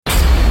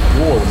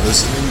You're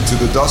listening to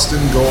the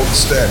Dustin Gold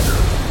Standard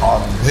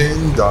on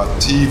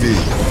Pain.tv.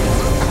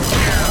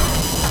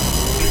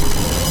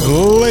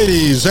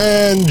 Ladies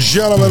and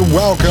gentlemen,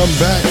 welcome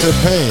back to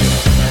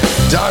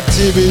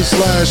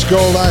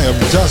Pain.tv/gold. I am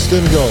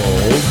Dustin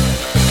Gold,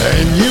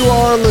 and you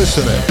are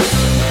listening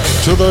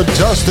to the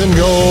Dustin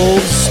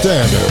Gold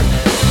Standard.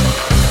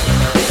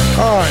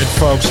 All right,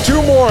 folks,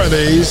 two more of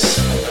these,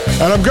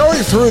 and I'm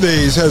going through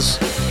these as,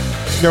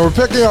 you know, we're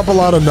picking up a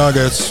lot of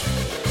nuggets.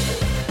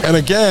 And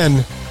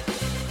again,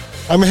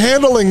 I'm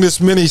handling this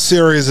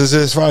mini-series as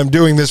if I'm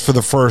doing this for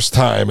the first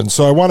time. And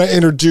so I want to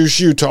introduce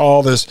you to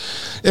all this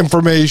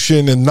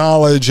information and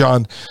knowledge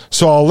on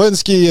Saul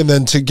Alinsky. And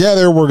then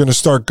together we're going to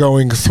start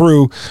going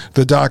through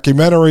the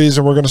documentaries,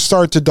 and we're going to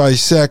start to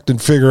dissect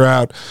and figure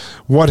out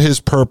what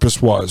his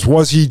purpose was.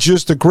 Was he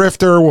just a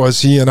grifter?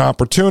 Was he an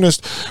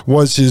opportunist?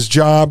 Was his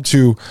job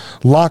to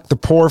lock the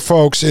poor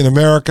folks in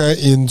America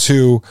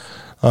into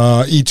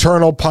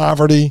eternal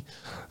poverty?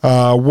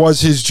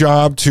 Was his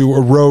job to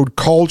erode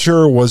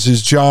culture? Was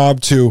his job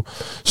to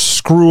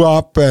screw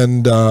up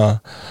and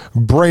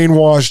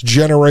brainwash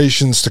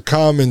generations to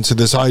come into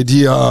this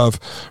idea of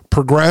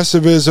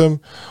progressivism?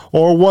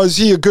 Or was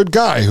he a good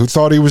guy who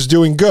thought he was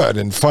doing good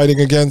and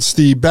fighting against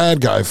the bad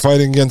guy,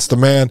 fighting against the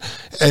man,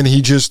 and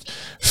he just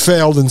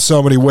failed in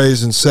so many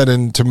ways and set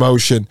into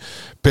motion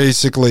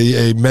basically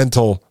a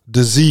mental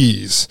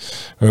disease,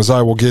 as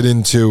I will get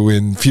into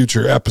in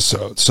future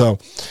episodes. So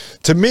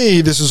to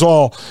me, this is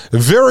all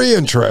very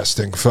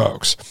interesting,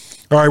 folks.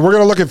 All right, we're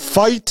going to look at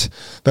Fight.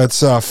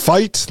 That's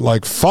Fight,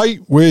 like fight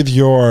with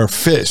your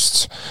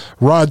fists,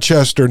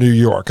 Rochester, New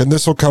York. And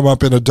this will come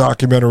up in a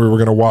documentary we're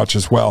going to watch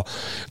as well.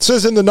 It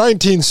says in the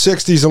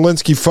 1960s,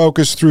 Alinsky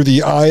focused through the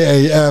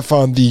IAF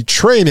on the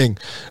training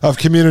of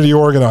community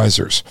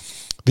organizers.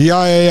 The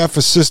IAF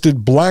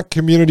assisted black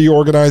community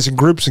organizing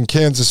groups in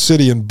Kansas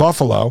City and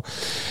Buffalo,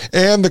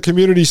 and the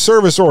Community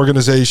Service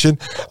Organization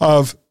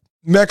of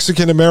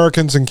Mexican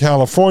Americans in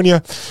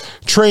California,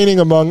 training,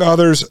 among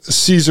others,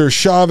 Cesar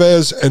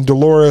Chavez and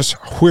Dolores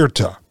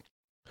Huerta.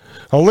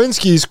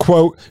 Alinsky's,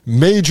 quote,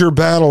 major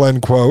battle,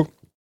 end quote,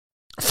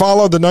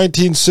 followed the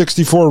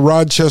 1964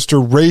 Rochester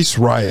race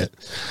riot.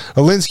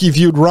 Alinsky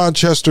viewed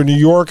Rochester, New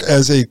York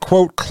as a,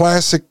 quote,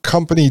 classic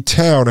company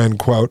town, end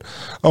quote,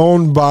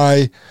 owned,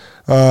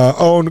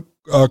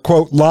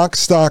 quote, lock,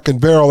 stock,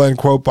 and barrel, end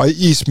quote, by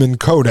Eastman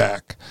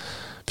Kodak.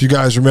 If you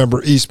guys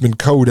remember Eastman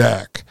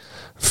Kodak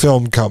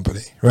Film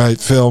Company, right?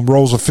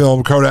 Rolls of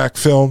film, Kodak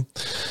film.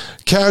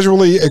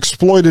 Casually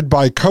exploited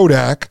by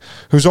Kodak,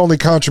 whose only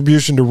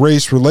contribution to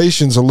race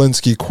relations,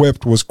 Alinsky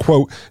quipped, was,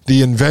 quote,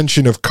 the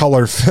invention of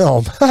color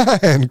film,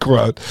 end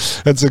quote.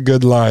 That's a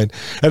good line.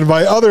 And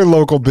by other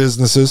local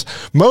businesses,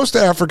 most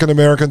African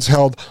Americans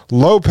held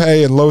low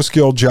pay and low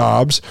skill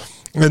jobs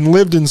and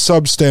lived in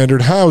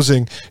substandard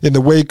housing. In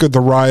the wake of the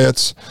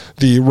riots,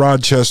 the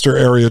Rochester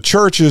area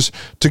churches,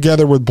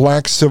 together with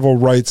black civil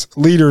rights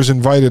leaders,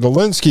 invited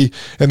Alinsky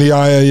and the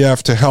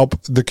IAF to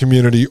help the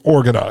community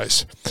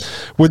organize.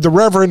 With the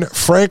Reverend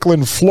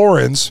Franklin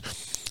Florence,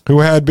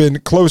 who had been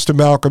close to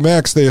Malcolm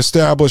X, they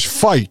established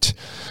FIGHT,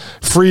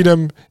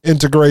 Freedom,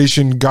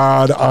 Integration,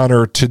 God,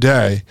 Honor,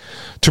 Today,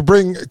 to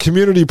bring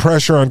community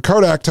pressure on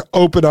Kodak to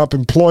open up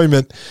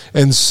employment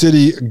and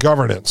city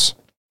governance.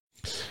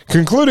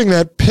 Concluding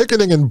that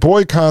picketing and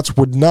boycotts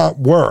would not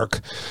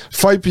work,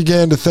 FIGHT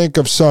began to think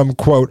of some,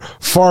 quote,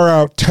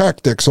 far-out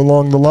tactics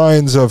along the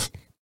lines of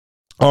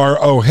our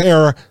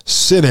O'Hare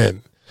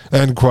sit-in,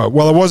 end quote.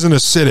 Well, it wasn't a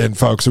sit-in,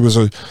 folks. It was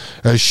a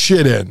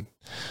shit-in.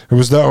 It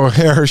was the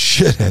O'Hare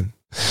shit-in.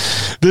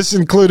 This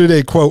included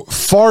a, quote,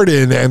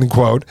 fart-in, end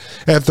quote,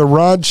 at the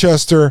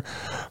Rochester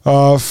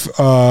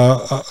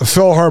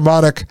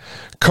Philharmonic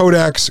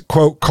Kodak's,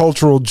 quote,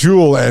 cultural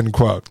jewel, end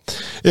quote.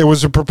 It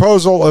was a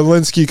proposal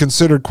Alinsky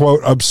considered, quote,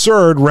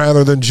 absurd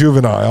rather than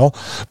juvenile,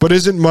 but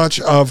isn't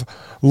much of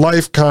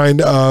life kind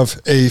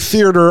of a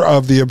theater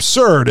of the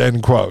absurd,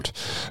 end quote.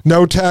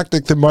 No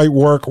tactic that might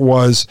work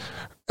was,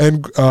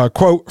 and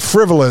quote,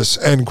 frivolous,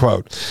 end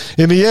quote.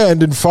 In the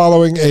end, in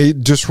following a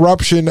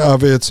disruption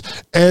of its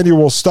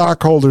annual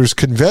stockholders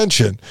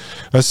convention,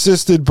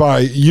 assisted by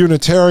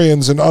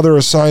Unitarians and other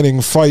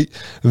assigning FIGHT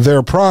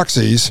their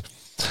proxies,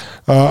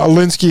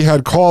 Alinsky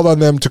had called on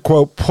them to,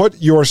 quote,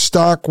 put your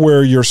stock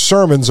where your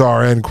sermons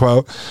are, end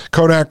quote.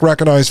 Kodak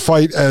recognized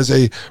FIGHT as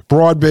a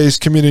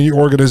broad-based community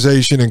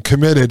organization and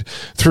committed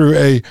through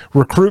a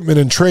recruitment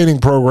and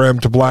training program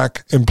to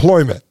black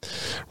employment.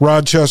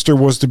 Rochester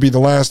was to be the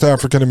last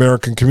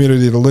African-American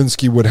community that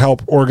Alinsky would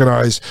help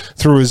organize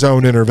through his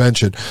own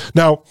intervention.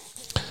 Now,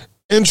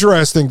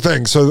 interesting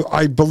thing. So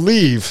I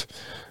believe,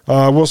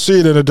 we'll see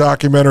it in a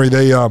documentary,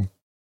 they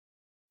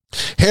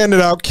handed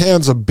out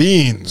cans of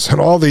beans, and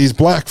all these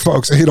black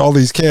folks ate all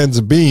these cans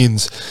of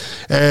beans,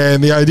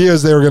 and the idea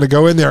is they were going to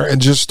go in there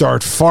and just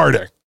start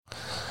farting.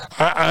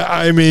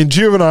 I mean,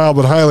 juvenile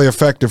but highly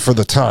effective for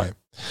the time.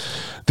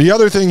 The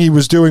other thing he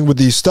was doing with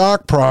these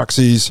stock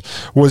proxies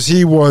was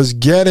he was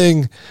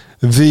getting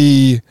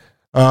the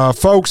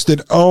folks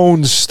that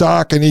owned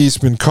stock in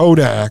Eastman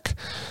Kodak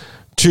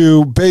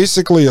to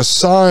basically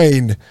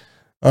assign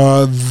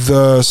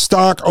the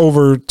stock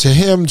over to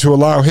him to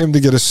allow him to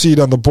get a seat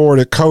on the board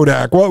at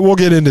Kodak. Well, we'll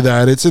get into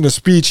that. It's in a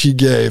speech he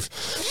gave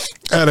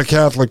at a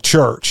Catholic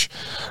church.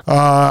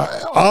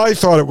 I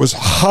thought it was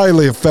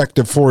highly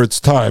effective for its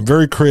time,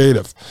 very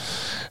creative.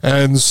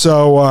 And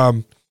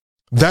so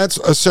that's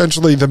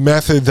essentially the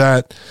method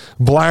that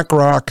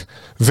BlackRock,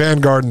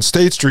 Vanguard, and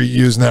State Street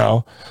use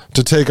now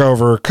to take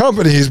over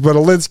companies, but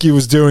Alinsky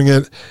was doing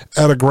it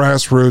at a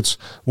grassroots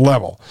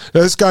level.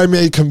 Now, this guy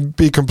may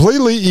be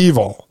completely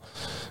evil,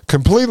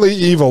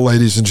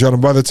 ladies and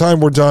gentlemen. By the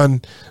time we're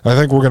done, I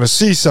think we're going to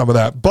see some of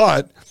that.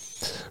 But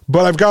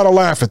I've got to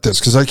laugh at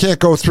this because I can't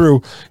go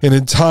through an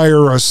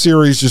entire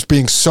series just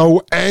being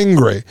so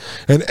angry.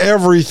 And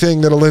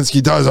everything that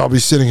Alinsky does, I'll be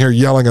sitting here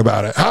yelling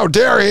about it. How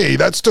dare he?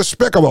 That's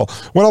despicable.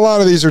 When a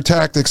lot of these are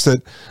tactics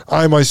that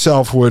I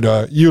myself would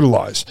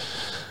utilize.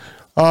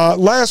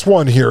 Last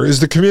one here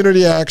is the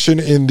community action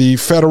in the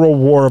federal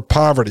war of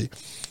poverty.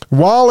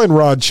 While in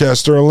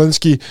Rochester,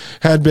 Alinsky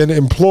had been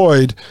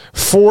employed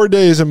 4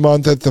 days a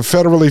month at the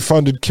federally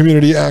funded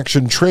Community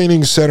Action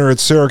Training Center at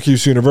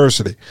Syracuse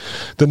University.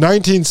 The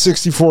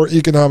 1964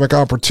 Economic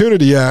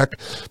Opportunity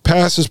Act,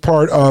 passed as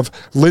part of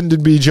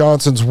Lyndon B.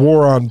 Johnson's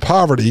War on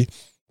Poverty,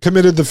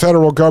 committed the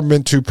federal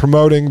government to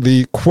promoting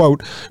the,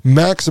 quote,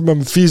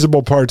 maximum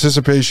feasible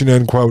participation,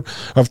 end quote,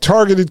 of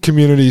targeted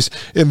communities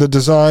in the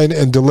design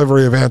and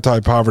delivery of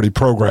anti-poverty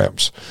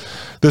programs.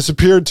 This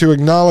appeared to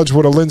acknowledge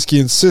what Alinsky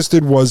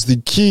insisted was the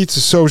key to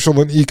social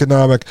and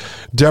economic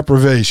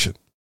deprivation.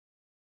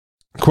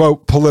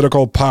 Quote,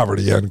 political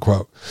poverty, end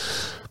quote.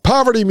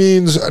 Poverty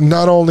means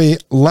not only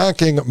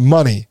lacking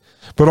money,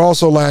 but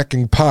also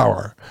lacking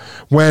power.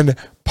 When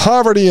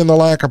poverty and the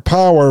lack of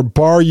power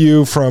bar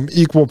you from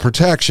equal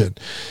protection,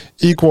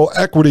 equal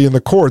equity in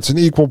the courts, and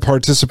equal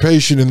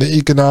participation in the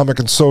economic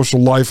and social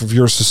life of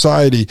your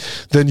society,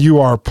 then you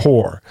are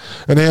poor.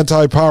 An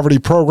anti-poverty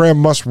program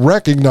must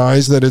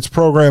recognize that its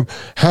program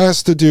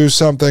has to do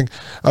something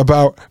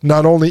about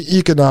not only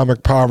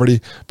economic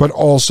poverty, but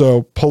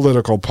also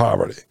political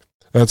poverty.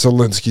 That's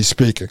Alinsky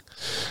speaking.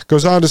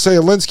 Goes on to say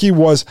Alinsky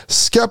was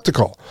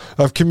skeptical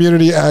of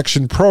Community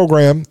Action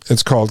Program,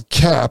 it's called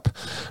CAP,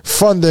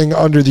 funding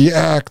under the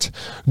Act,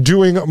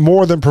 doing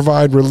more than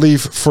provide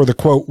relief for the,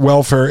 quote,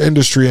 welfare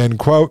industry, end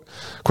quote.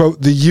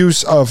 Quote, the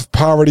use of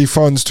poverty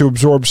funds to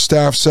absorb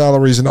staff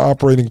salaries and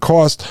operating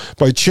costs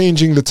by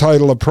changing the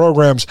title of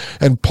programs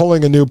and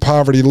pulling a new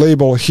poverty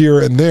label here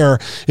and there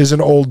is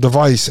an old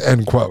device,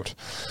 end quote.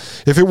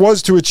 If it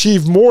was to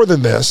achieve more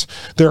than this,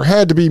 there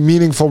had to be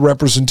meaningful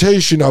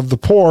representation of the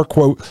poor,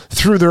 quote,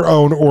 through their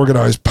own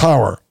organized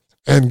power,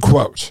 end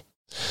quote.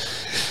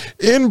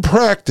 In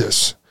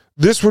practice,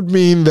 this would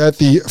mean that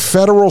the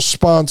federal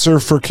sponsor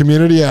for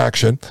community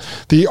action,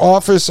 the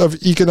Office of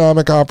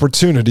Economic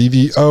Opportunity,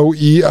 the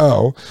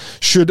OEO,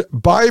 should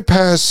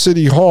bypass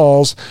city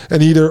halls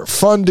and either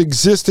fund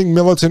existing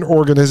militant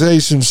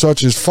organizations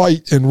such as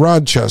Fight in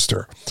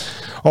Rochester,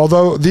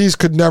 although these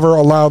could never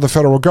allow the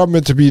federal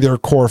government to be their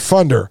core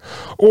funder,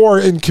 or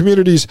in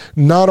communities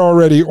not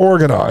already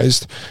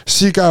organized,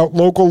 seek out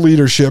local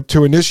leadership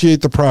to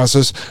initiate the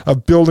process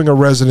of building a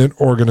resident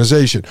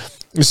organization.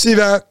 You see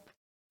that?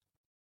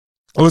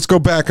 Let's go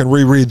back and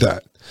reread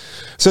that.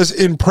 It says,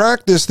 in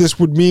practice, this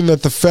would mean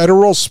that the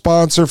federal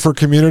sponsor for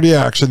community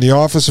action, the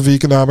Office of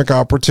Economic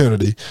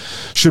Opportunity,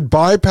 should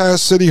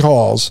bypass city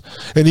halls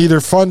and either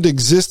fund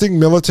existing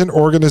militant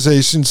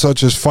organizations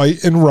such as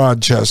Fight in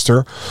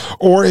Rochester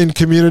or in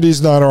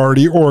communities not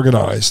already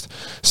organized,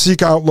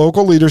 seek out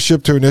local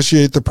leadership to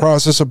initiate the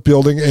process of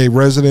building a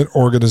resident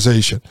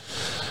organization.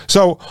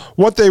 So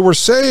what they were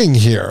saying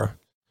here,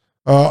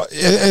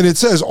 and it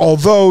says,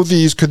 although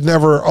these could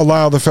never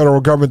allow the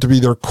federal government to be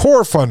their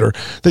core funder,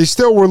 they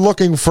still were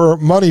looking for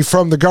money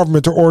from the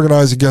government to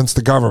organize against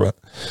the government.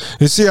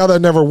 You see how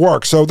that never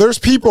works. So there's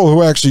people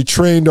who actually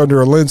trained under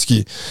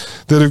Alinsky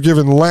that have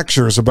given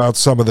lectures about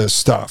some of this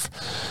stuff.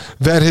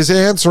 That his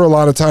answer a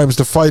lot of times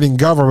to fighting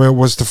government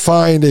was to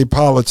find a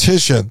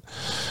politician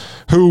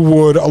who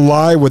would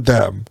ally with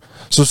them.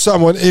 So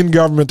someone in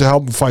government to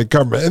help them fight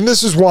government. And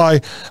this is why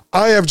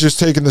I have just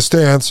taken the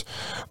stance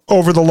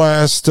over the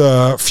last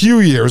few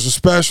years,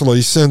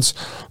 especially since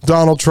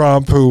Donald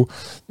Trump, who,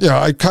 you know,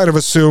 I kind of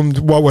assumed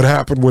what would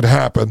happen,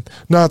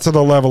 not to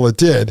the level it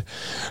did.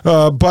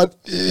 But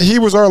he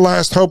was our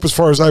last hope, as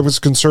far as I was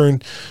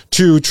concerned,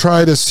 to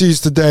try to seize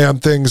the day on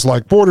things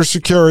like border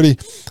security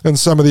and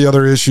some of the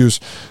other issues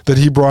that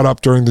he brought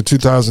up during the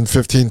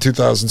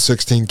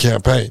 2015-2016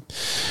 campaign.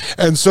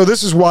 And so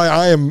this is why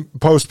I am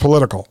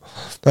post-political.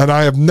 And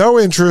I have no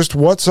interest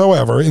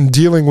whatsoever in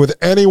dealing with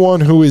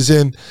anyone who is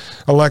in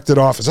elected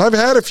office. I've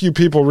had a few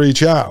people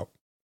reach out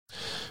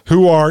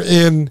who are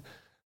in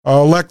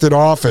elected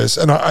office,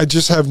 and I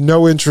just have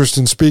no interest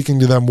in speaking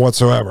to them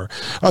whatsoever.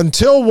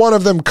 Until one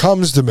of them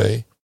comes to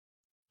me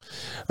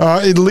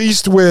at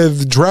least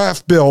with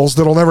draft bills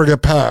that'll never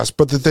get passed,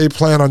 but that they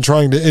plan on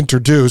trying to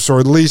introduce or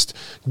at least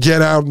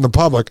get out in the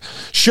public,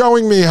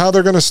 showing me how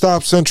they're going to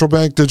stop central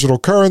bank digital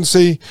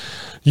currency,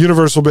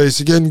 universal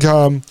basic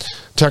income,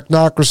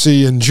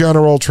 technocracy in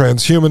general,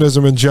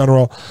 transhumanism in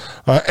general,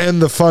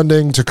 end the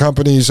funding to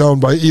companies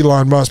owned by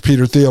Elon Musk,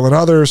 Peter Thiel, and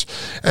others,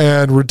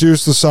 and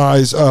reduce the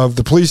size of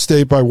the police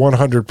state by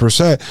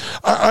 100%.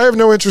 I have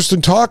no interest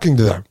in talking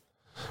to them.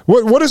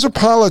 What is a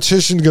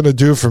politician going to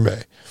do for me?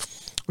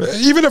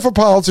 Even if a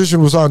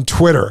politician was on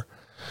Twitter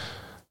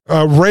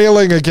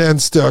railing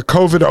against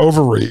COVID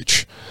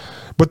overreach,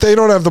 but they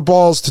don't have the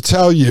balls to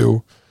tell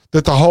you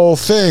that the whole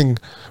thing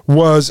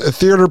was a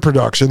theater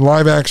production,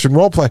 live action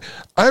role play,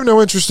 I have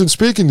no interest in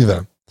speaking to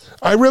them.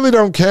 I really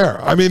don't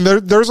care. I mean,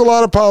 there's a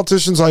lot of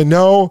politicians I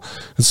know,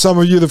 and some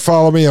of you that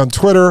follow me on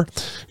Twitter,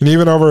 and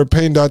even over at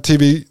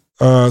pain.tv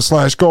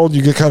 /gold,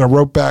 you get kind of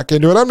roped back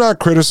into it. I'm not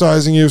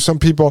criticizing you. Some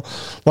people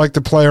like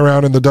to play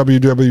around in the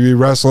WWE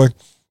wrestling.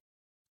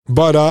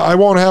 But I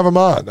won't have them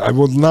on. I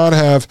will not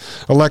have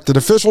elected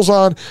officials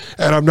on,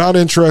 and I'm not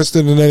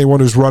interested in anyone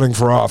who's running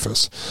for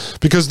office,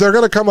 because they're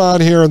going to come on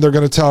here and they're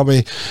going to tell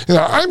me,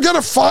 I'm going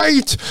to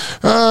fight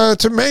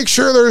to make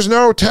sure there's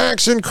no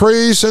tax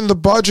increase and the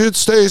budget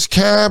stays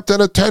capped at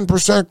a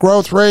 10%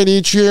 growth rate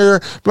each year,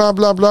 blah,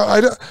 blah,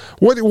 blah.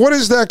 What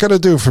is that going to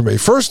do for me?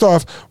 First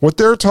off, what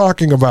they're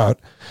talking about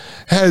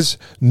has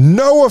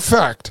no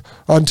effect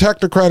on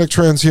technocratic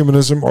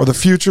transhumanism or the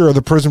future of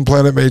the prison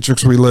planet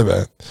matrix we live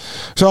in.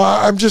 So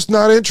I'm just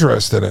not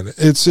interested in it.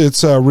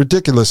 It's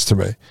ridiculous to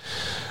me.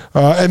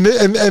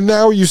 And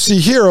now you see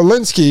here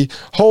Alinsky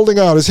holding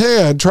out his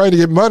hand, trying to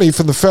get money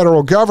from the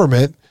federal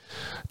government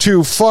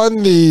to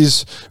fund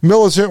these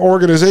militant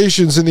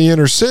organizations in the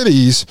inner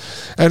cities,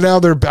 and now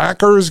their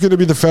backer is going to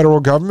be the federal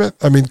government.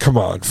 I mean, come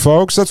on,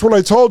 folks. That's what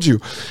I told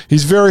you.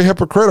 He's very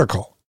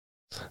hypocritical.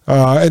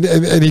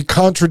 And he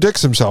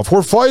contradicts himself.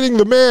 We're fighting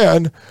the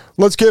man.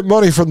 Let's get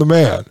money from the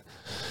man.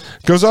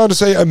 Goes on to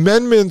say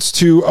amendments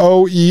to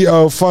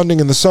OEO funding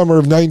in the summer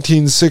of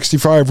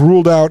 1965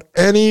 ruled out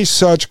any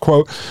such,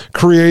 quote,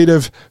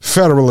 creative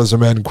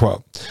federalism, end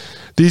quote.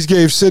 These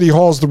gave city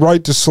halls the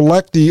right to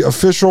select the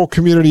official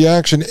community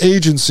action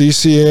agency,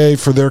 CAA,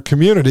 for their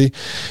community,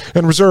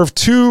 and reserve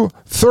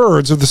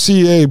 2/3 of the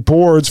CAA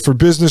boards for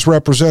business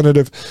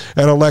representative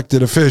and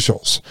elected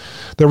officials.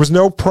 There was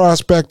no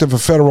prospect of a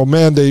federal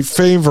mandate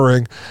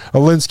favoring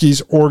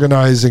Alinsky's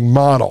organizing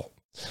model.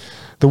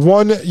 The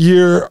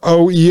one-year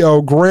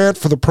OEO grant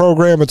for the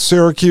program at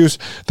Syracuse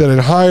that had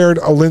hired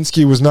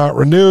Alinsky was not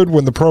renewed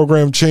when the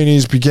program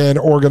trainees began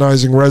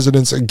organizing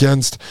residents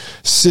against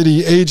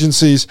city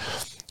agencies.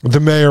 The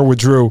mayor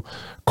withdrew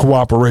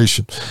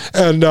cooperation.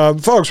 And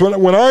folks,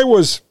 when I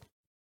was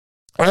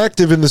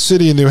active in the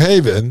city of New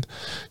Haven,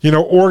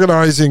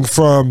 organizing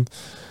from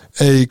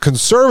a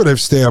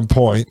conservative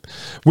standpoint,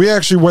 we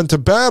actually went to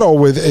battle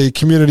with a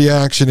community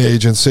action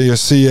agency, a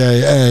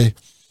CAA,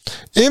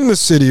 in the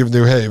city of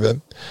New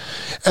Haven.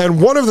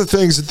 And one of the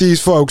things that these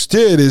folks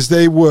did is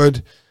they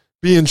would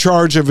be in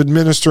charge of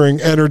administering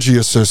energy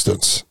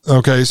assistance.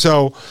 Okay,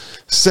 so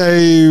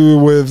say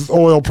with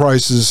oil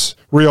prices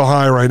real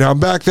high right now.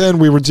 Back then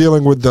we were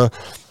dealing with the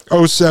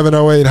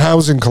 07-08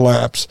 housing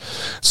collapse.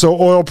 So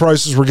oil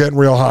prices were getting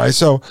real high.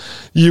 So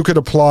you could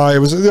apply, it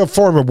was a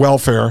form of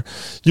welfare.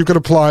 You could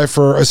apply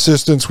for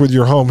assistance with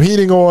your home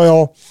heating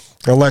oil,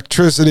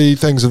 electricity,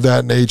 things of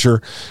that nature.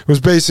 It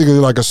was basically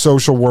like a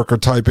social worker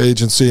type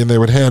agency, and they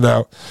would hand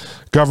out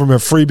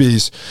government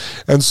freebies.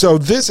 And so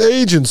this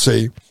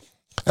agency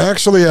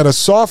actually had a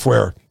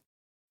software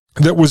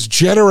that was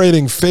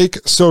generating fake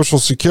social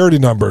security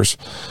numbers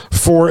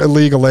for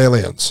illegal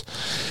aliens.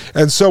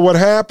 And so what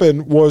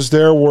happened was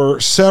there were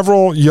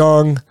several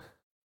young,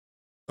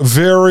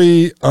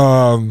 very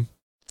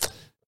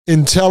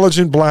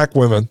intelligent black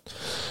women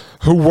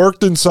who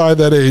worked inside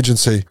that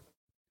agency,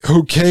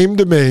 who came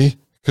to me,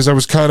 because I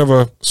was kind of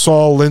a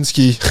Saul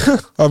Alinsky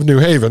of New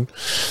Haven,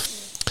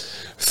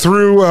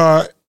 through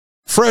a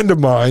friend of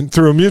mine,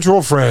 through a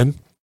mutual friend,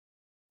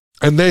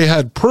 and they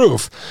had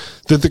proof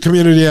that the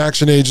Community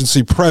Action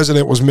Agency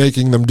president was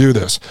making them do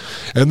this.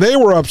 And they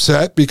were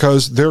upset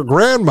because their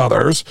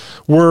grandmothers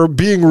were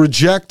being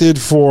rejected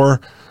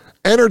for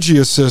energy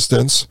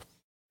assistance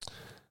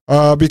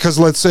because,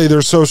 let's say,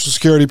 their Social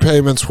Security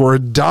payments were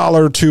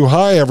 $1 too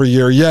high every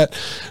year, yet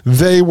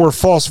they were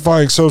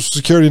falsifying Social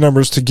Security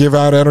numbers to give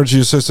out energy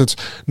assistance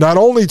not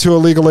only to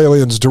illegal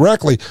aliens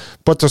directly,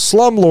 but to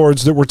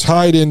slumlords that were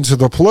tied into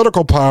the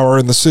political power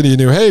in the city of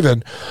New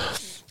Haven.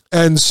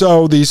 And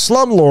so these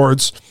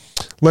slumlords,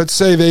 let's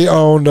say they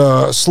owned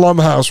a slum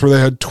house where they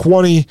had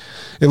 20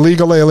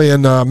 illegal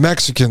alien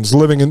Mexicans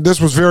living in, this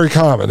was very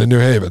common in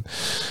New Haven,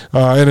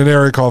 in an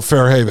area called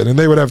Fairhaven. And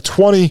they would have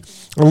 20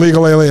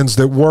 illegal aliens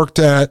that worked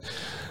at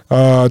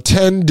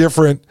 10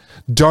 different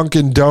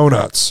Dunkin'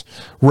 Donuts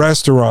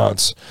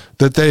restaurants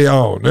that they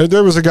owned.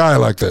 There was a guy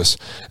like this.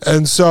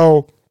 And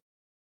so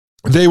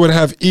they would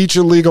have each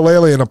illegal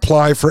alien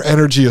apply for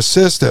energy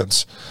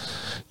assistance,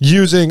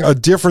 using a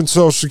different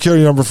Social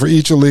Security number for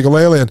each illegal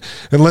alien.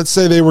 And let's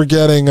say they were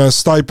getting a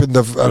stipend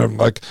of,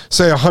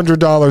 say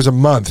 $100 a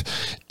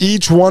month.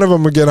 Each one of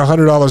them would get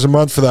 $100 a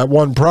month for that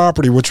one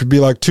property, which would be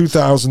like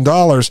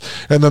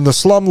 $2,000. And then the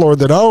slumlord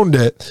that owned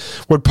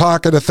it would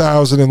pocket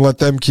 $1,000 and let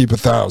them keep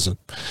 $1,000.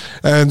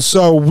 And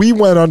so we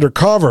went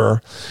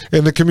undercover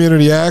in the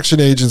Community Action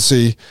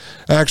Agency.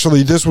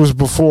 Actually, this was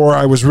before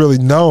I was really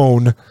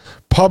known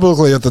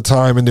publicly at the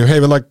time in New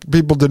Haven. Like,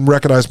 people didn't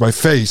recognize my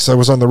face. I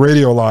was on the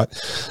radio a lot.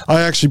 I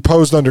actually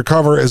posed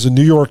undercover as a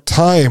New York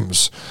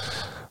Times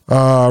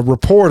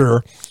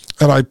reporter,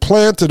 and I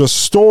planted a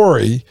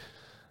story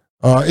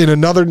in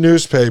another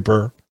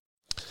newspaper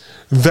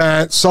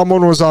that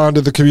someone was on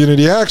to the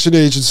Community Action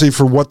Agency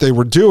for what they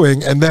were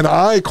doing. And then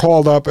I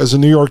called up as a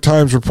New York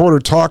Times reporter,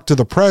 talked to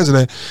the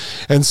president,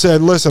 and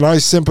said, listen, I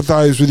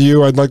sympathize with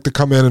you. I'd like to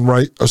come in and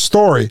write a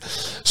story.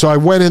 So I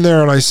went in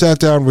there and I sat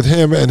down with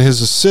him and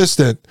his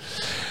assistant,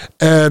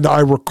 and I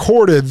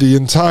recorded the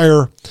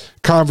entire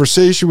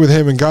conversation with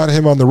him and got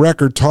him on the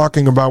record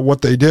talking about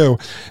what they do.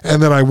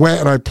 And then I went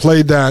and I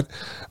played that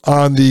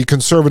on the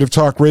conservative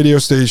talk radio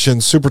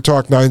station, Super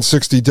Talk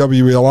 960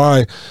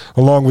 WELI,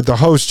 along with the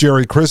host,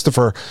 Jerry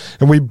Christopher,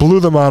 and we blew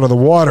them out of the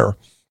water.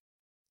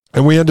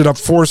 And we ended up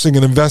forcing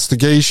an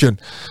investigation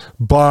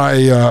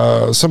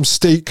by some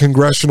state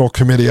congressional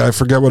committee. I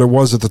forget what it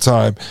was at the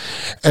time.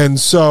 And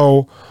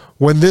so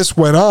when this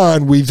went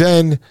on, we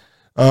then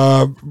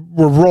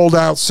were rolled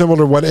out similar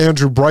to what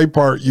Andrew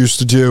Breitbart used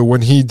to do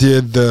when he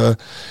did the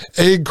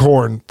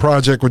Acorn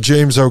Project with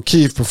James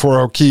O'Keefe before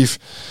O'Keefe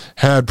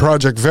had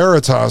Project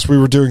Veritas. We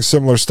were doing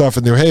similar stuff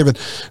in New Haven.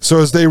 So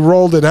as they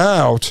rolled it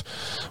out,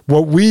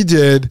 what we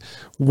did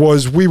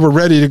was we were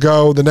ready to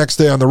go the next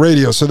day on the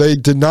radio. So they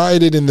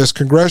denied it in this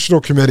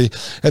congressional committee.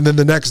 And then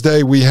the next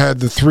day we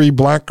had the 3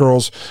 black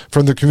girls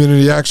from the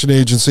Community Action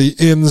Agency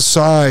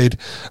inside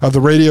of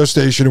the radio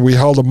station, and we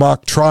held a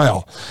mock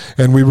trial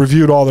and we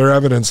reviewed all their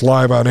evidence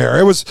live on air.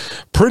 It was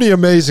pretty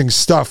amazing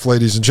stuff,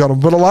 ladies and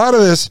gentlemen. But a lot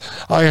of this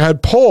I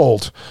had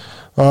pulled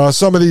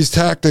some of these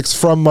tactics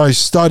from my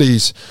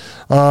studies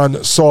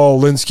on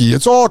Saul Alinsky.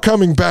 It's all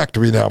coming back to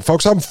me now,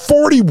 folks. I'm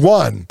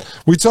 41.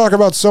 We talk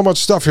about so much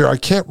stuff here. I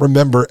can't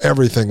remember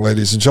everything,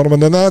 ladies and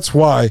gentlemen, and that's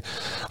why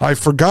I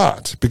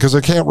forgot, because I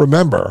can't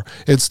remember.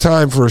 It's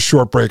time for a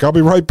short break. I'll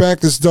be right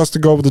back. This is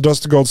Dustin Gold with the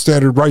Dustin Gold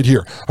Standard right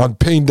here on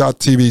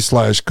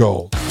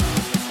Paine.tv/gold.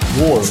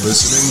 You're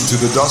listening to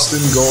the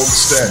Dustin Gold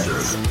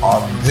Standard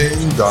on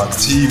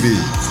Paine.tv.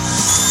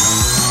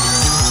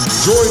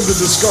 Join the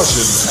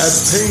discussion at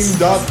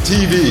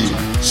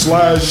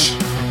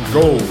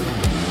Paine.tv/gold.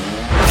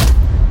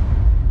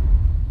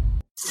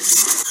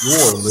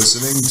 You're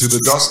listening to the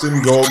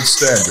Dustin Gold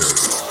Standard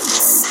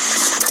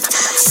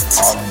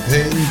on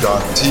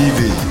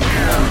Paine.tv.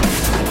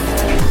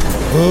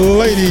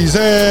 Ladies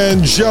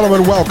and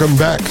gentlemen, welcome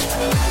back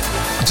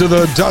to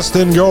the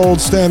Dustin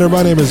Gold Standard.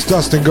 My name is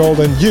Dustin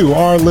Gold, and you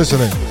are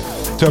listening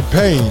to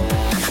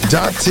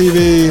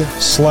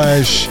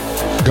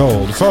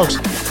Paine.tv/gold. Folks,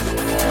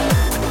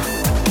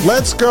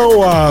 let's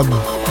go. I'm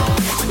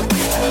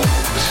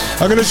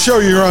going to show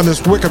you here on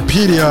this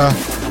Wikipedia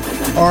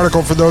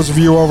article for those of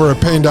you over at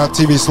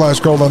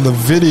Paine.tv/gold on the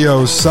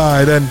video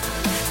side. And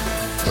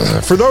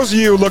for those of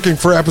you looking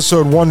for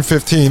episode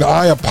 115,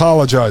 I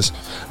apologize.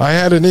 I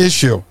had an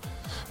issue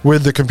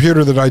with the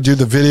computer that I do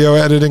the video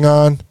editing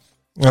on.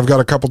 I've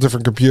got a couple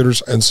different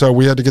computers, and so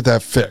we had to get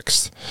that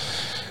fixed.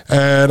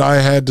 And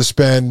I had to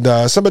spend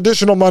some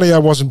additional money I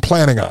wasn't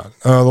planning on.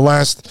 The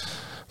last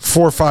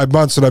 4 or 5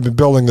 months that I've been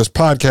building this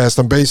podcast,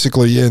 I'm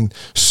basically in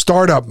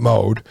startup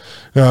mode,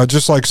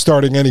 just like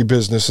starting any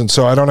business. And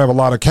so I don't have a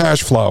lot of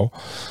cash flow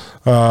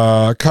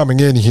coming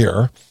in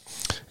here.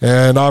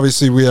 And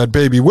obviously we had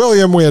baby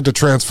William. We had to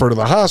transfer to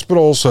the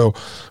hospital. So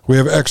we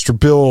have extra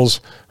bills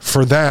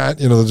for that,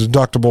 the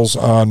deductibles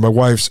on my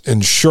wife's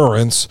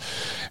insurance.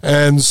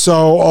 And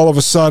so all of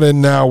a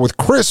sudden now with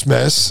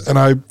Christmas, and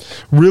I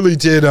really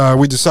did,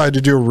 we decided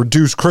to do a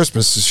reduced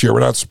Christmas this year. We're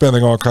not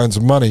spending all kinds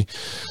of money.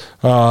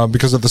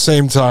 Because at the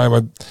same time,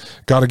 I've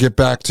got to get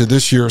back to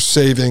this year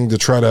saving to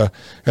try to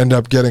end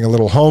up getting a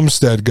little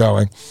homestead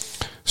going.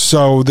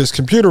 So this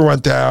computer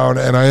went down,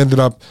 and I ended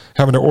up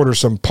having to order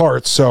some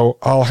parts. So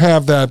I'll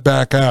have that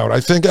back out. I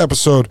think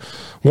episode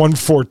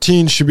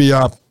 114 should be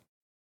up,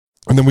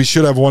 and then we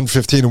should have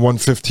 115 and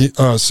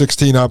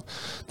 116 up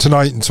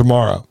tonight and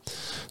tomorrow.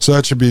 So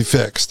that should be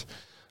fixed.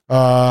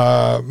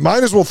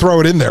 Might as well throw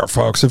it in there,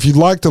 folks. If you'd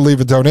like to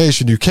leave a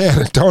donation, you can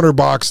at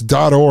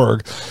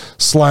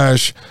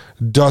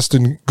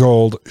donorbox.org/Dustin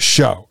Gold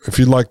Show. If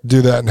you'd like to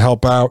do that and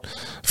help out,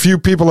 a few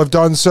people have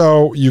done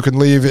so. You can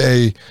leave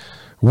a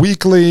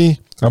weekly,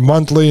 a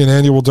monthly, an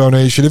annual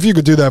donation. If you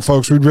could do that,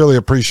 folks, we'd really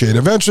appreciate it.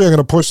 Eventually, I'm going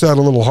to push that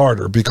a little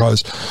harder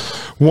because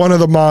one of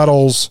the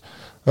models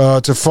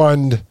to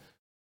fund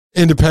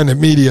independent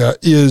media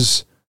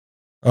is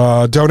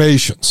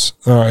donations.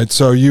 All right.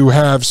 So you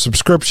have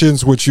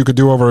subscriptions, which you could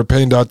do over at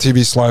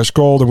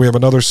Paine.tv/gold. And we have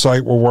another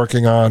site we're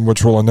working on,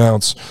 which we'll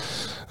announce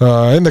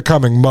in the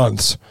coming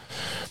months.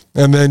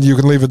 And then you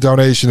can leave a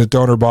donation at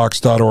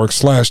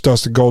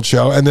donorbox.org/Dustin Gold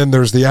Show. And then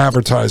there's the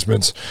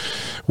advertisements,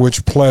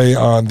 which play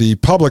on the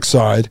public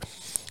side.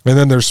 And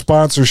then there's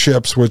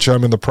sponsorships, which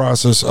I'm in the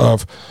process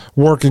of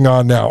working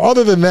on now.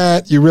 Other than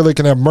that, you really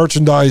can have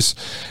merchandise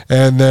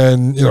and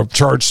then,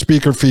 charge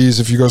speaker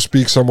fees if you go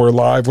speak somewhere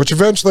live, which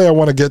eventually I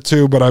want to get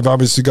to, but I've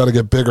obviously got to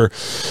get bigger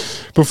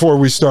before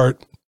we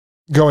start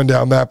going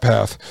down that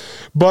path.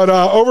 But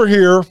over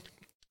here,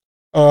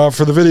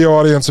 for the video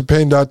audience at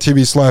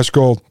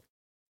pain.tv/gold,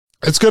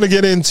 it's going to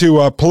get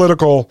into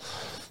political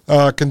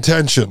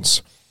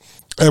contentions.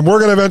 And we're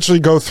going to eventually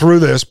go through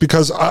this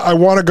because I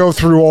want to go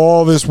through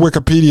all this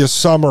Wikipedia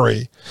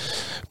summary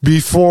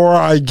before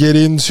I get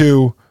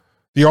into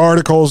the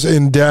articles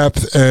in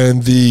depth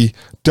and the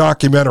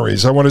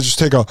documentaries. I want to just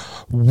take a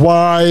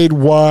wide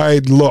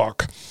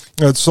look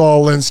at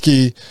Saul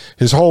Alinsky,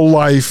 his whole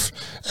life,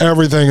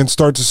 everything, and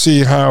start to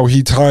see how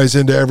he ties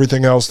into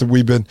everything else that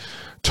we've been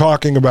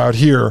talking about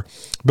here.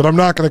 But I'm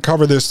not going to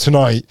cover this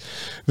tonight.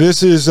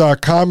 This is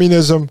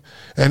communism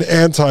and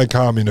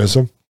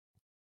anti-communism.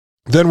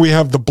 Then we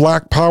have the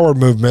Black Power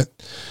movement,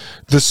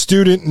 the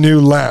Student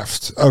New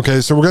Left. Okay,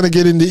 so we're going to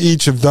get into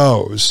each of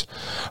those.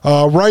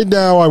 Right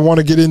now, I want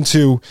to get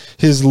into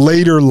his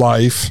later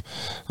life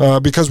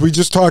because we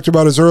just talked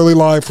about his early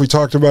life. We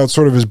talked about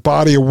sort of his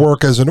body of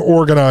work as an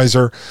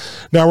organizer.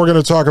 Now we're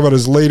going to talk about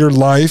his later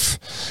life.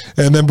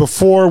 And then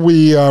before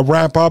we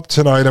wrap up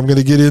tonight, I'm going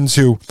to get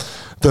into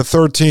the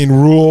 13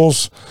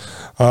 rules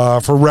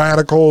for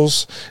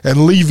radicals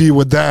and leave you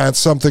with that,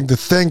 something to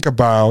think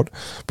about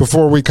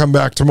before we come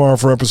back tomorrow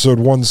for episode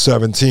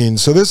 117.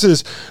 So this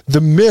is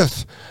the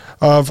myth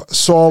of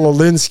Saul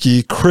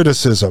Alinsky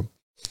criticism.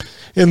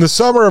 In the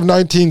summer of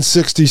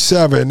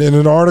 1967, in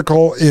an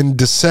article in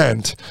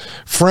Dissent,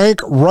 Frank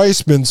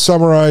Reisman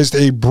summarized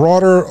a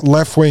broader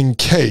left-wing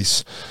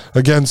case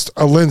against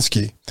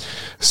Alinsky.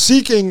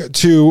 Seeking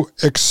to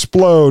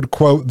explode,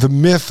 quote, the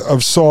myth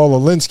of Saul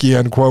Alinsky,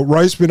 end quote,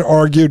 Reisman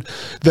argued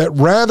that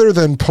rather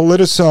than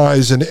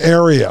politicize an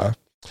area,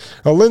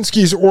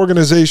 Alinsky's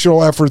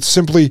organizational efforts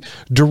simply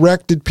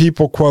directed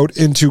people, quote,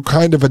 into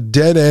kind of a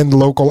dead-end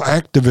local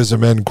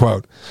activism, end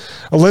quote.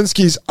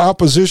 Alinsky's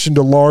opposition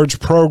to large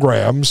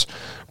programs,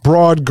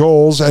 broad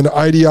goals, and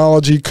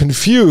ideology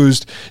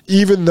confused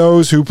even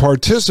those who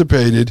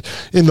participated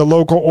in the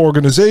local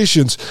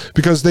organizations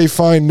because they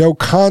find no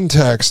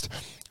context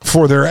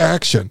for their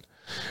action.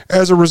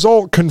 As a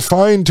result,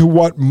 confined to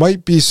what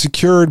might be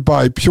secured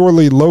by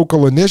purely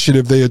local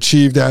initiative, they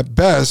achieved at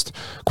best,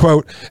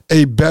 quote,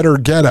 a better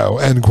ghetto,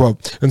 end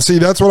quote. And see,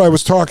 that's what I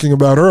was talking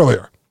about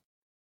earlier,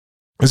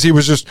 as he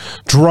was just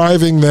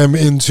driving them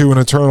into an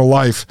eternal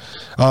life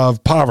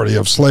of poverty,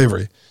 of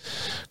slavery.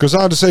 Goes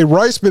on to say,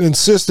 Reisman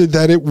insisted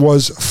that it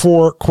was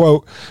for,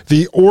 quote,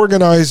 the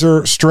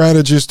organizer,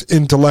 strategist,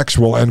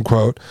 intellectual, end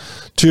quote,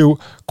 to,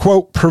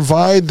 quote,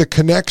 provide the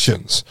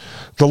connections,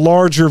 the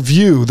larger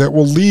view that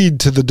will lead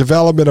to the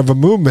development of a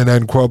movement,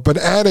 end quote, but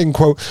adding,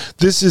 quote,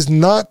 this is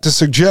not to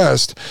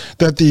suggest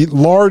that the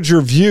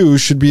larger view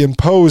should be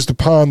imposed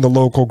upon the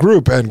local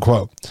group, end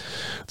quote.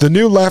 The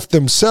New Left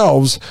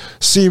themselves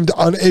seemed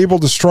unable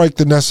to strike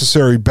the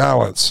necessary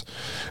balance,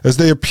 as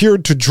they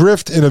appeared to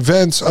drift in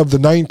events of the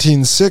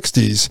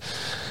 1960s,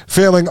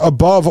 failing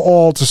above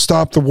all to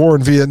stop the war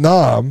in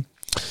Vietnam.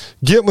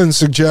 Gitlin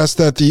suggests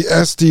that the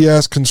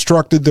SDS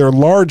constructed their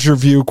larger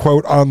view,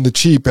 quote, on the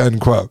cheap, end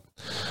quote.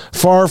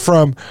 Far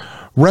from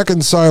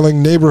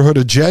reconciling neighborhood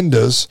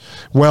agendas,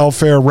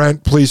 welfare,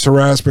 rent, police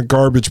harassment,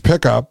 garbage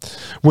pickup,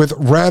 with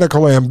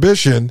radical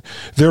ambition,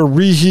 their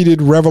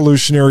reheated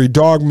revolutionary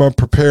dogma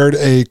prepared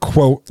a,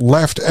 quote,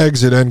 left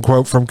exit, end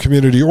quote, from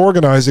community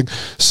organizing,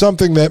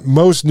 something that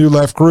most New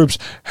Left groups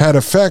had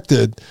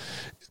affected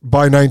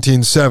by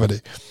 1970.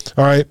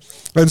 All right.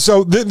 And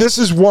so this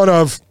is one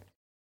of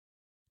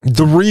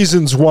the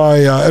reasons why,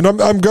 and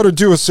I'm going to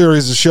do a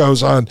series of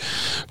shows on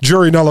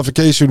jury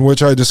nullification,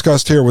 which I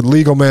discussed here with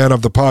legal man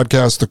of the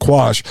podcast, The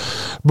Quash.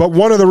 But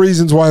one of the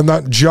reasons why I'm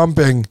not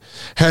jumping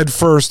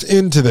headfirst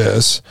into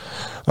this,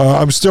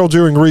 I'm still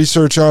doing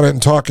research on it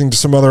and talking to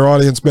some other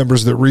audience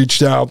members that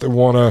reached out that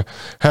want to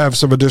have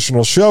some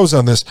additional shows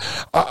on this.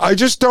 I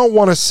just don't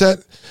want to set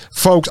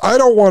folks, I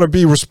don't want to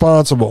be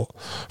responsible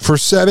for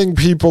setting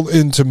people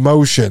into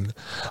motion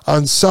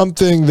on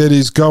something that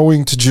is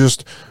going to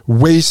just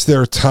waste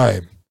their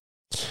time.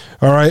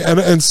 All right.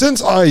 And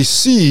since I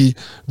see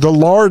the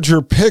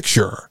larger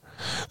picture,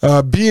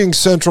 being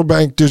central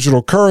bank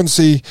digital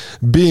currency,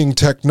 being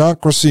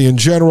technocracy in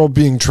general,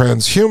 being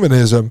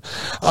transhumanism,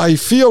 I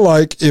feel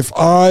like if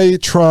I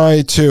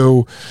try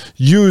to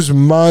use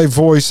my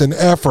voice and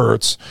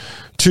efforts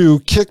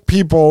to kick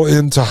people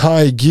into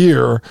high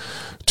gear,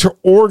 to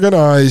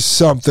organize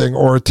something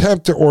or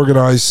attempt to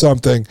organize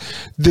something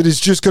that is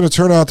just going to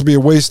turn out to be a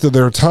waste of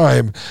their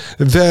time,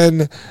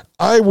 then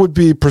I would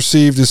be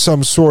perceived as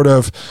some sort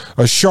of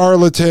a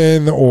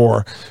charlatan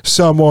or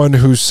someone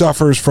who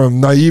suffers from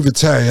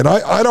naivete. And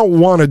I don't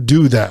want to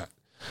do that.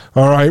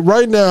 All right.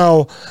 Right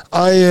now,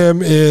 I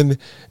am in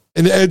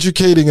an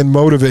educating and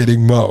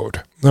motivating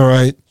mode. All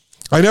right.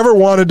 I never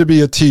wanted to be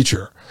a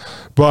teacher.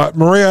 But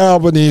Maria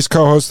Albanese,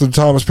 co-host of the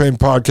Thomas Paine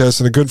podcast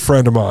and a good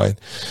friend of mine,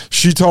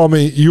 she told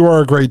me, you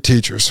are a great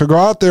teacher. So go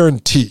out there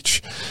and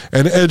teach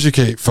and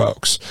educate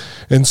folks,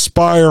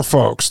 inspire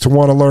folks to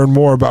want to learn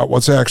more about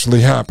what's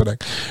actually happening.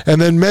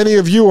 And then many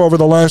of you over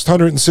the last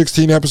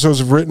 116 episodes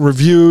have written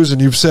reviews,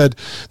 and you've said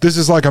this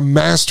is like a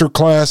master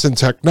class in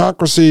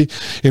technocracy,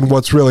 in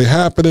what's really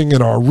happening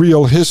in our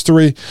real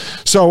history.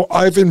 So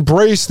I've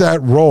embraced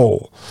that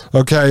role,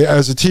 okay,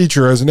 as a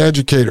teacher, as an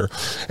educator.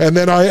 And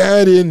then I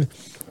add in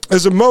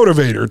as a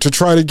motivator to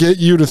try to get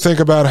you to think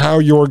about how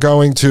you're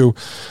going to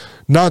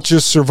not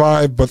just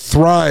survive, but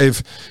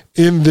thrive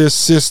in this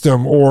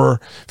system,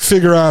 or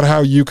figure out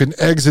how you can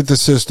exit the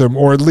system,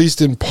 or at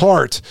least in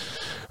part,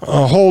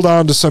 hold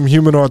on to some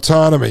human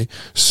autonomy,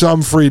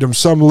 some freedom,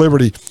 some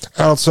liberty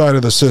outside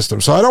of the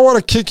system. So I don't want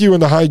to kick you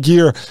into high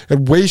gear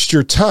and waste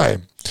your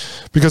time,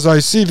 because I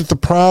see that the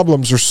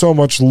problems are so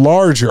much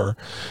larger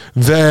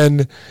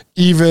than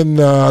even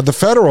the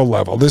federal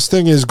level. This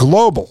thing is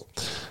global.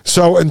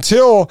 So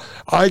until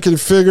I can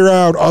figure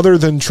out, other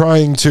than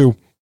trying to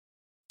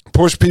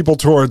push people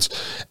towards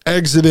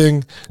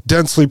exiting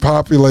densely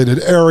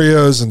populated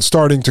areas and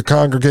starting to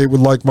congregate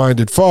with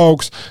like-minded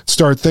folks,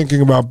 start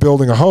thinking about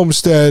building a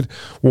homestead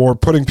or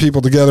putting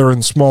people together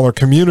in smaller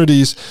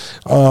communities,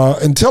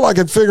 until I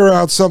can figure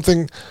out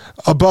something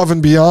above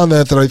and beyond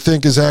that I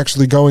think is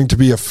actually going to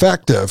be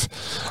effective,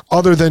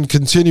 other than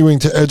continuing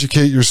to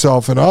educate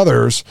yourself and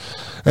others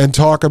and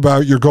talk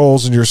about your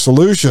goals and your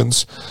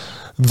solutions,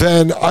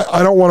 then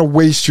I don't want to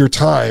waste your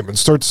time and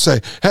start to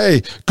say,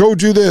 hey, go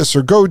do this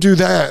or go do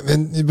that.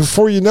 And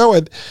before you know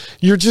it,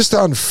 you're just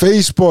on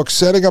Facebook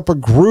setting up a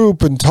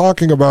group and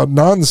talking about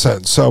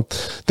nonsense. So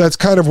that's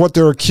kind of what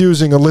they're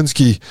accusing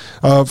Alinsky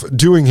of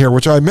doing here,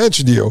 which I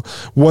mentioned to you.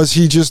 Was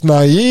he just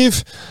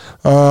naive,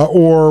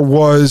 or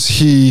was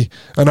he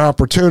an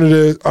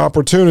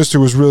opportunist who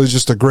was really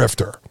just a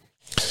grifter?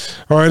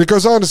 All right, it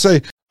goes on to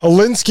say,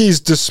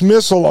 Alinsky's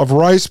dismissal of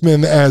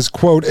Reisman as,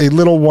 quote, a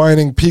little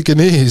whining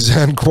Pekingese,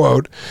 end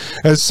quote,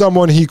 as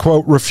someone he,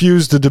 quote,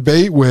 refused to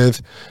debate with,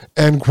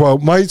 end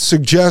quote, might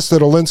suggest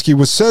that Alinsky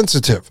was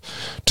sensitive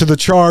to the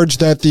charge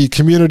that the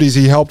communities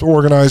he helped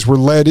organize were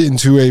led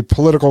into a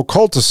political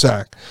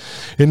cul-de-sac.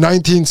 In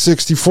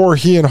 1964,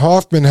 he and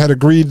Hoffman had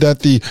agreed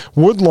that the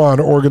Woodlawn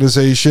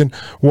organization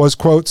was,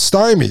 quote,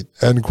 stymied,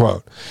 end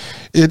quote.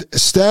 It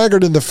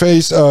staggered in the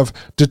face of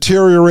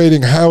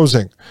deteriorating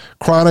housing,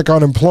 chronic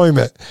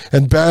unemployment,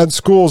 and bad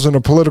schools in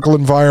a political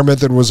environment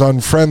that was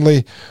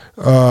unfriendly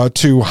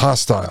to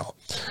hostile.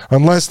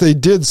 Unless they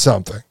did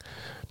something,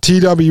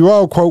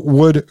 TWO, quote,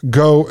 would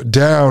go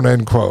down,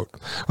 end quote.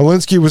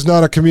 Alinsky was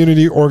not a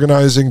community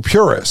organizing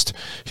purist.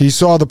 He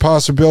saw the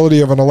possibility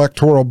of an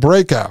electoral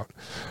breakout,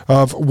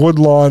 of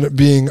Woodlawn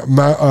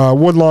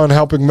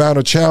helping mount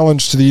a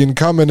challenge to the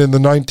incumbent in the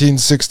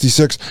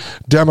 1966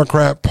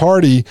 Democrat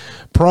Party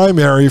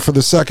primary for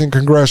the 2nd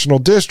Congressional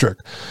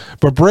District.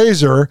 But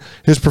Brazier,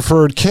 his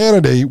preferred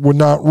candidate, would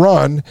not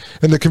run,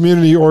 and the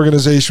community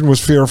organization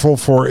was fearful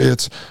for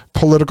its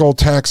political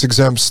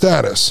tax-exempt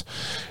status.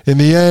 In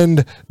the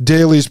end,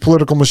 Daley's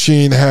political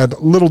machine had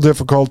little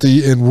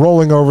difficulty in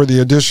rolling over the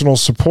additional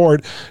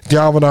support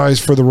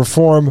galvanized for the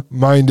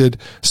reform-minded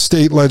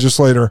state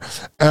legislator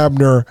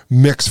Abner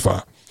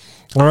Mixva.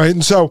 All right,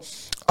 and so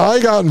I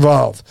got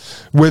involved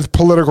with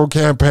political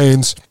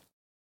campaigns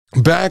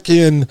back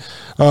in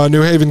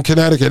New Haven,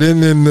 Connecticut,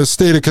 and in the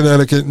state of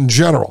Connecticut in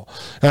general.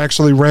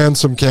 Actually ran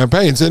some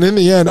campaigns. And in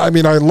the end, I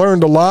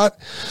learned a lot.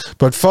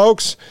 But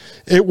folks,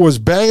 it was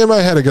banging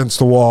my head against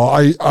the wall.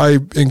 I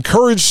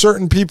encouraged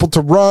certain people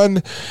to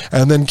run,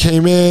 and then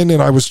came in,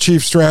 and I was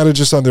chief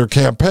strategist on their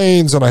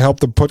campaigns, and I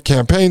helped them put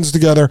campaigns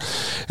together.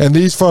 And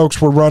these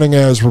folks were running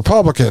as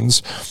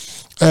Republicans,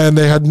 and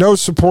they had no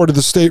support of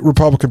the state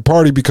Republican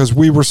Party because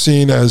we were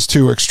seen as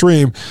too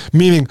extreme,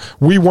 meaning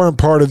we weren't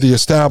part of the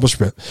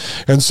establishment.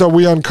 And so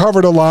we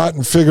uncovered a lot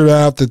and figured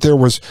out that there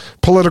was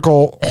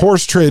political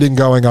horse trading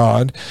going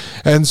on.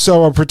 And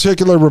so a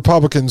particular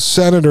Republican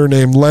senator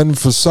named Len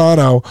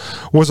Fasano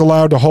was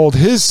allowed to hold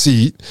his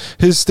seat,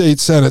 his state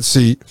Senate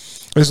seat,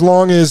 as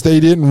long as they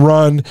didn't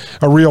run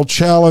a real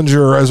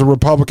challenger as a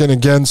Republican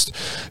against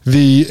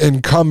the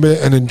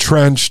incumbent and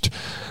entrenched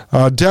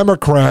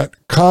Democrat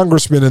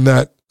congressman in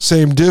that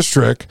same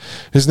district.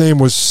 His name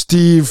was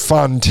Steve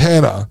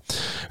Fontana.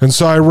 And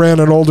so I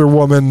ran an older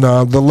woman,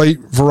 the late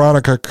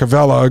Veronica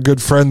Cavella, a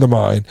good friend of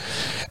mine,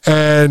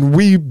 and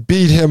we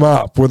beat him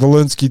up with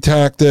Alinsky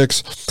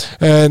tactics,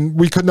 and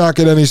we could not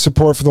get any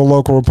support from the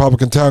local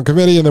Republican town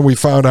committee, and then we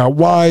found out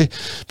why,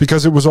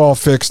 because it was all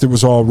fixed, it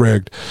was all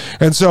rigged.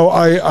 And so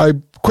I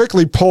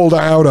quickly pulled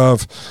out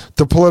of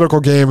the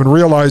political game and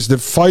realized that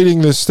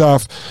fighting this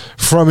stuff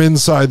from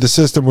inside the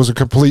system was a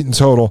complete and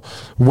total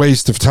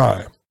waste of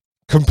time.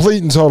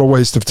 Complete and total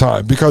waste of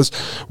time. Because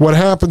what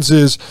happens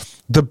is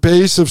the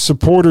base of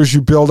supporters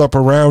you build up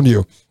around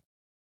you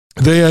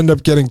they end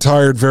up getting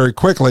tired very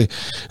quickly,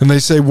 and they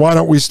say, why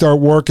don't we start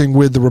working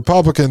with the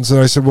Republicans?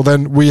 And I said, well,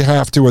 then we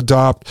have to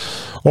adopt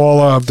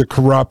all of the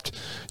corrupt,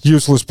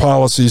 useless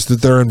policies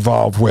that they're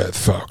involved with,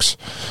 folks.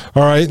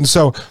 All right, and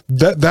so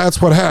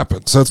that's what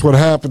happens. That's what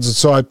happens. And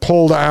so I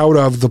pulled out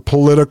of the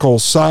political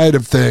side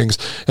of things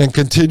and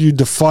continued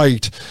to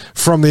fight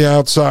from the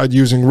outside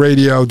using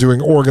radio,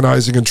 doing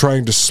organizing, and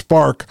trying to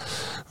spark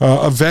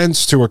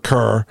events to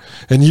occur,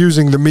 and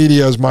using the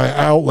media as my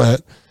outlet,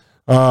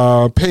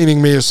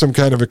 painting me as some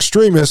kind of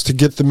extremist to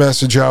get the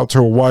message out to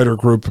a wider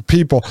group of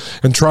people,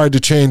 and tried to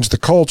change the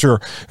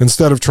culture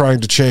instead of trying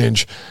to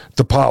change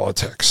the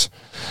politics.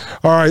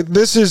 All right,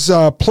 this is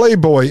a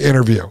Playboy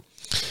interview.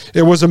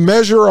 It was a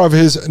measure of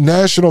his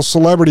national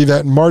celebrity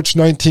that in March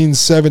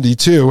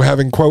 1972,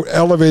 having, quote,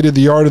 elevated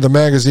the art of the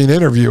magazine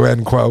interview,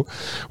 end quote,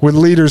 with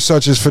leaders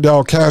such as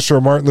Fidel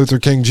Castro, Martin Luther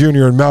King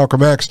Jr., and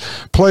Malcolm X,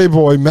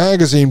 Playboy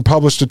magazine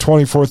published a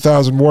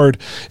 24,000-word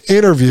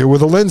interview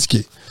with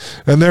Alinsky.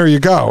 And there you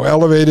go,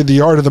 elevated the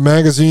art of the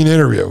magazine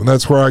interview. And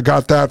that's where I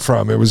got that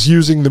from. It was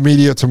using the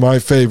media to my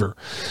favor.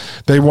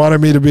 They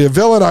wanted me to be a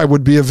villain. I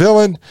would be a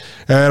villain,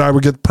 and I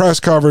would get press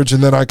coverage,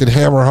 and then I could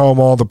hammer home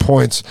all the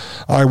points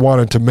I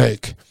wanted to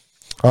make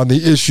on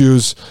the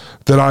issues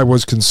that I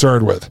was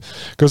concerned with.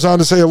 Goes on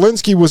to say,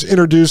 Alinsky was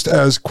introduced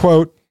as,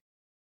 quote,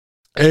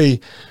 a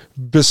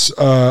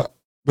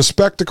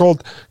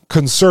bespectacled,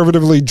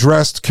 conservatively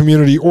dressed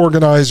community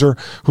organizer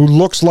who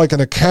looks like an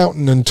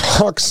accountant and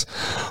talks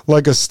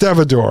like a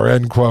stevedore,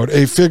 end quote.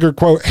 A figure,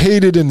 quote,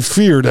 hated and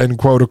feared, end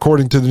quote,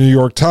 according to the New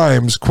York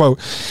Times, quote,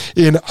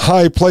 in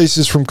high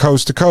places from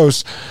coast to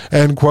coast,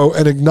 end quote,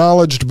 and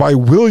acknowledged by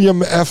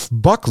William F.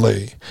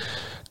 Buckley,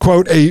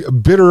 quote, a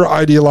bitter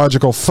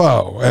ideological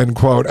foe, end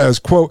quote, as,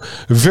 quote,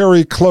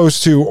 very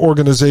close to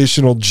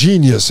organizational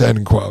genius,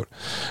 end quote.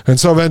 And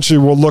so eventually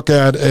we'll look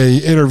at a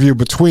interview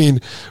between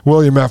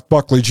William F.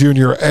 Buckley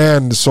Jr.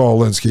 and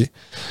Saul Alinsky.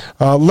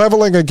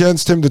 Leveling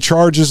against him the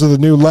charges of the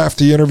New Left,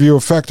 the interview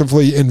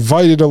effectively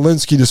invited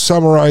Alinsky to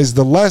summarize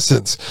the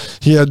lessons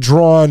he had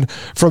drawn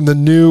from the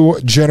new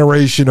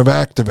generation of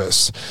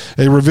activists.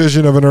 A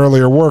revision of an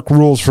earlier work,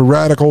 Rules for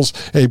Radicals,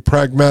 a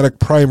pragmatic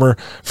primer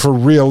for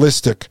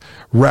realistic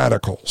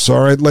radicals.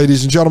 All right,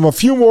 ladies and gentlemen, a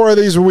few more of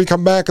these when we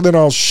come back, and then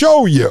I'll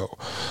show you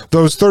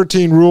those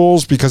 13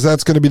 rules, because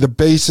that's going to be the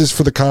basis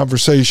for the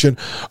conversation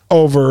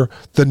over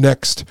the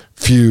next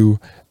few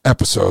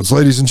episodes.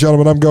 Ladies and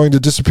gentlemen, I'm going to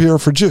disappear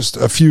for just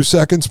a few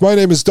seconds. My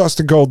name is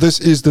Dustin Gold. This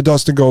is the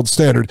Dustin Gold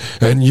Standard,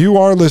 and you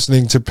are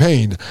listening to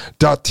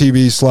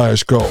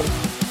Pain.tv/gold.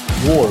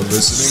 You're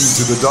listening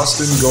to the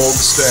Dustin Gold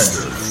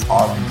Standard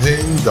on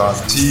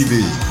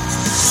Pain.tv.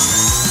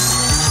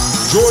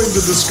 Join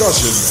the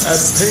discussion at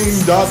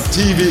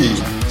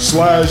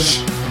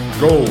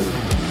Pain.tv/gold.